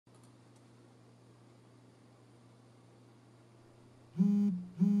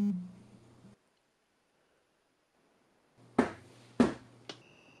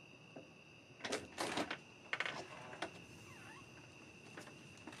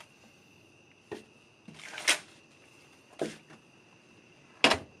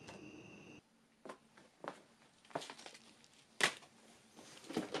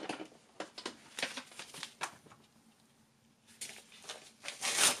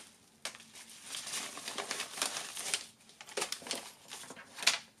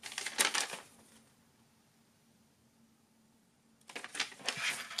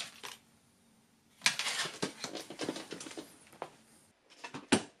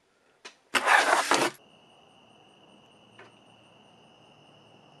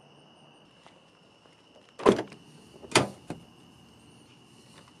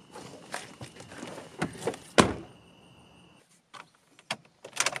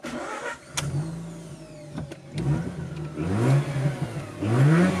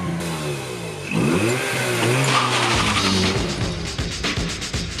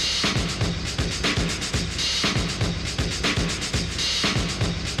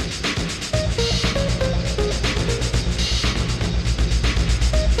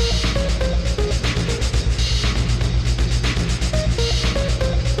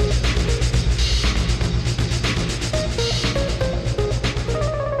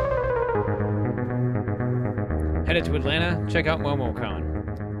Headed to Atlanta, check out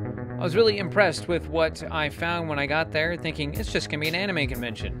Momocon. I was really impressed with what I found when I got there, thinking it's just gonna be an anime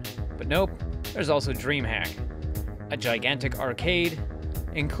convention. But nope, there's also DreamHack, a gigantic arcade,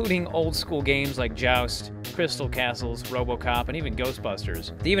 including old school games like Joust, Crystal Castles, RoboCop, and even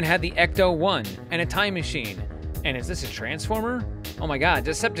Ghostbusters. They even had the Ecto 1 and a time machine. And is this a Transformer? Oh my god,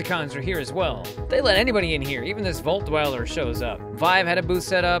 Decepticons are here as well. They let anybody in here, even this Vault Dweller shows up. Vive had a booth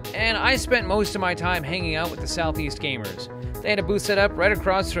set up, and I spent most of my time hanging out with the Southeast Gamers. They had a booth set up right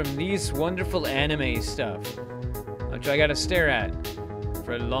across from these wonderful anime stuff, which I gotta stare at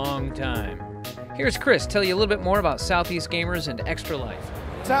for a long time. Here's Chris tell you a little bit more about Southeast Gamers and Extra Life.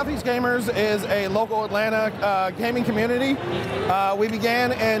 Southeast Gamers is a local Atlanta gaming community. We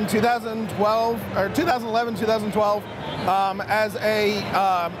began in 2011, 2012 as a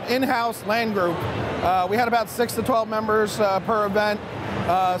in-house LAN group. We had about 6 to 12 members per event.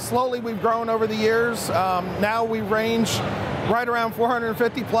 Slowly we've grown over the years. Now we range right around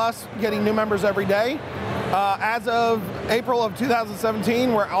 450 plus, getting new members every day. As of April of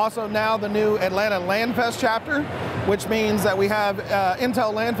 2017, we're also now the new Atlanta LAN Fest chapter, which means that we have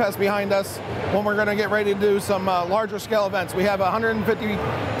Intel LAN Fest behind us when we're going to get ready to do some larger scale events. We have a 150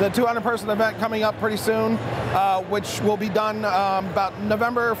 to 200 person event coming up pretty soon, which will be done about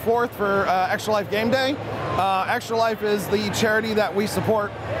November 4th for Extra Life Game Day. Extra Life is the charity that we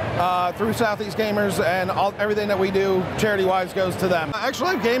support through Southeast Gamers, and everything that we do charity-wise goes to them. Extra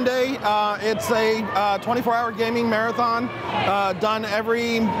Life Game Day, it's a 24-hour gaming marathon done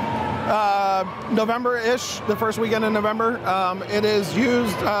every November-ish, the first weekend in November. It is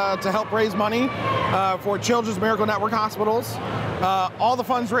used to help raise money for Children's Miracle Network hospitals. All the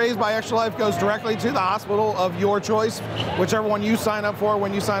funds raised by Extra Life goes directly to the hospital of your choice, whichever one you sign up for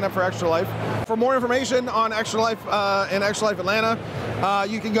when you sign up for Extra Life. For more information on Extra Life and Extra Life Atlanta,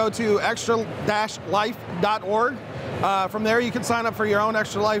 you can go to extra-life.org. From there, you can sign up for your own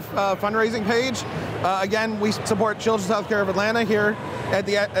Extra Life fundraising page. Again, we support Children's Healthcare of Atlanta here at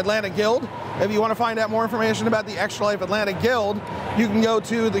the Atlanta Guild. If you want to find out more information about the Extra Life Atlanta Guild, you can go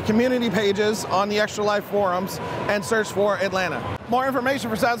to the community pages on the Extra Life forums and search for Atlanta. More information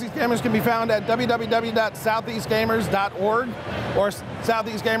for Southeast Gamers can be found at www.southeastgamers.org or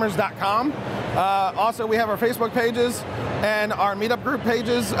southeastgamers.com. Also, we have our Facebook pages and our Meetup group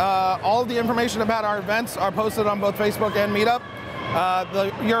pages. All of the information about our events are posted on both Facebook and Meetup. The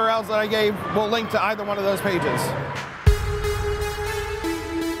URLs that I gave will link to either one of those pages.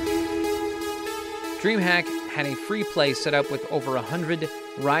 DreamHack had a free play set up with over 100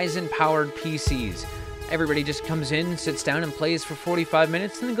 Ryzen-powered PCs. Everybody just comes in, sits down, and plays for 45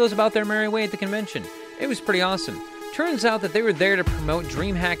 minutes, and then goes about their merry way at the convention. It was pretty awesome. Turns out that they were there to promote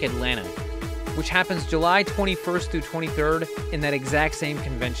DreamHack Atlanta, which happens July 21st through 23rd in that exact same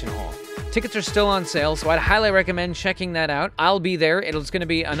convention hall. Tickets are still on sale, so I'd highly recommend checking that out. I'll be there. It's going to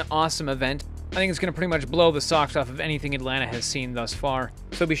be an awesome event. I think it's going to pretty much blow the socks off of anything Atlanta has seen thus far.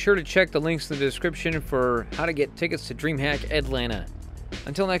 So be sure to check the links in the description for how to get tickets to DreamHack Atlanta.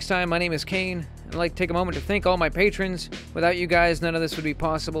 Until next time, my name is Qain. I'd like to take a moment to thank all my patrons. Without you guys, none of this would be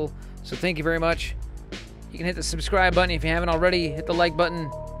possible. So thank you very much. You can hit the subscribe button if you haven't already. Hit the like button.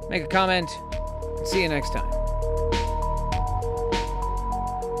 Make a comment. See you next time.